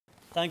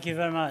Thank you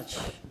very much.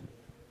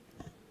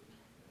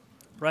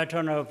 Right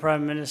Honourable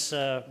Prime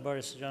Minister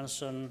Boris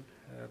Johnson,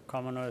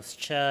 Commonwealth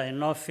Chair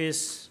in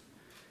Office,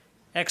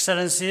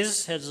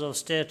 Excellencies, Heads of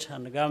State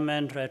and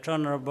Government, Right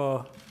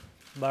Honourable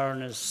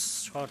Baroness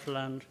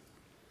Scotland,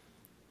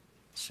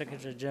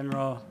 Secretary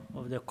General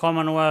of the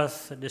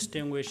Commonwealth,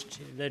 distinguished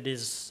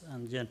ladies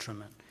and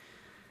gentlemen.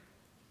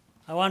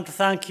 I want to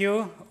thank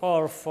you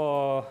all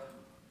for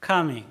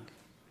coming.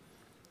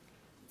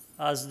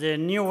 As the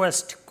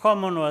newest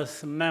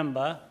Commonwealth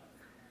member,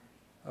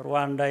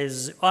 Rwanda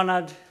is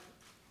honored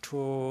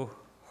to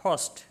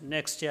host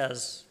next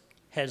year's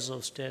Heads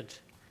of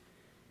State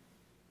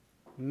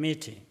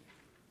meeting.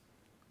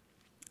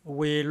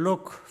 We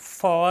look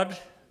forward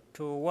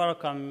to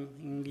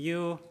welcoming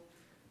you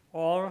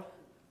all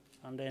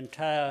and the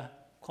entire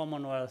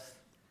Commonwealth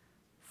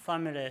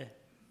family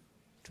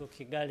to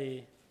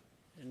Kigali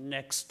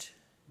next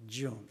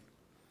June.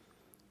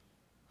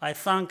 I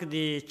thank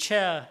the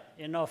Chair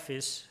in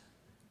Office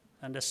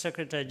and the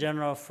Secretary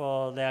General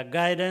for their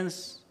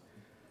guidance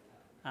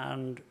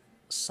and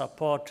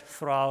support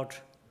throughout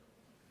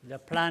the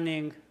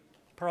planning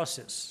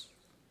process.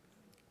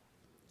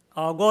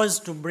 Our goal is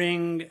to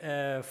bring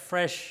a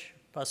fresh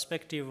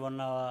perspective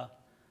on our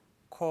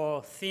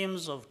core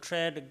themes of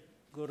trade,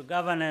 good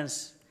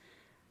governance,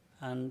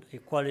 and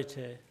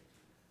equality.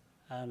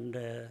 And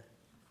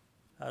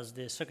as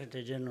the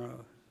Secretary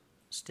General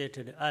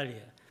stated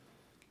earlier,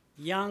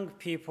 young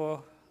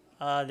people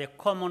are the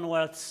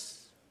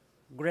Commonwealth's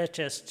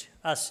greatest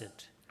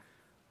asset.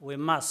 We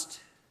must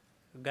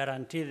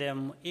guarantee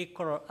them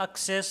equal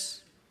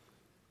access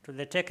to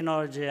the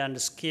technology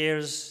and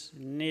skills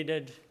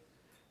needed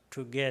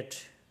to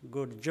get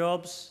good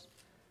jobs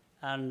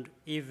and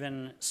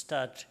even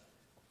start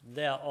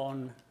their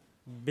own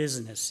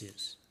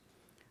businesses.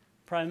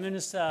 Prime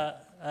Minister,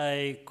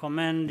 I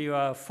commend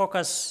your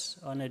focus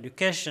on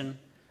education,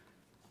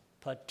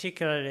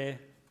 particularly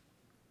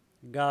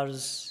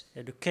girls'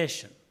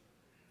 education.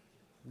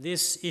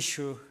 This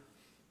issue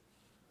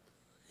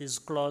is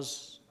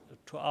close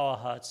to our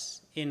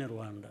hearts in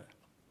Rwanda.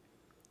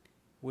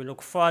 We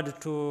look forward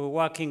to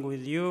working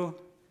with you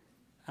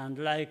and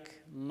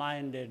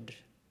like-minded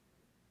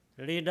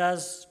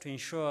leaders to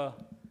ensure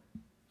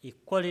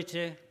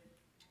equality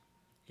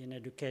in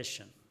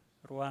education.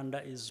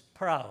 Rwanda is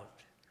proud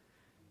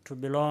to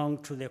belong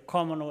to the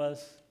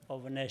Commonwealth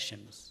of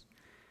Nations.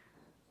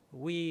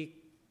 We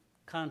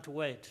can't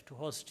wait to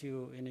host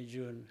you in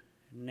June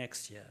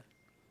next year.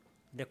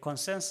 The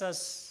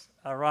consensus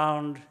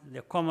around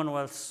the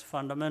Commonwealth's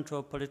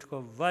fundamental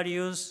political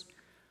values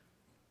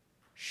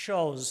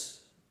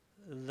shows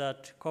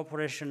that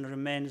cooperation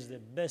remains the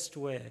best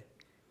way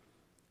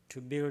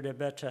to build a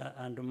better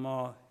and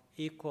more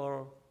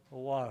equal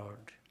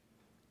world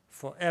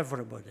for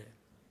everybody.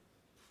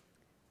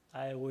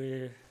 I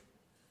will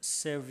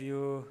save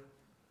you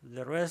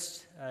the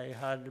rest. I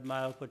had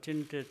my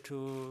opportunity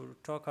to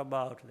talk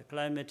about the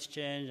climate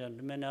change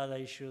and many other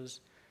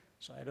issues,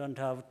 so I don't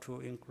have to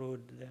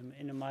include them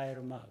in my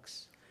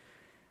remarks.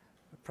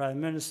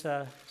 Prime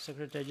Minister,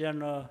 Secretary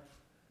General,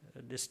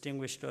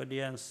 distinguished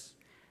audience,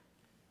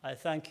 I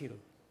thank you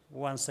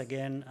once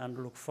again and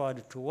look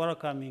forward to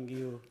welcoming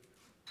you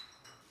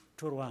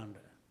to Rwanda.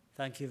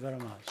 Thank you very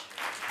much.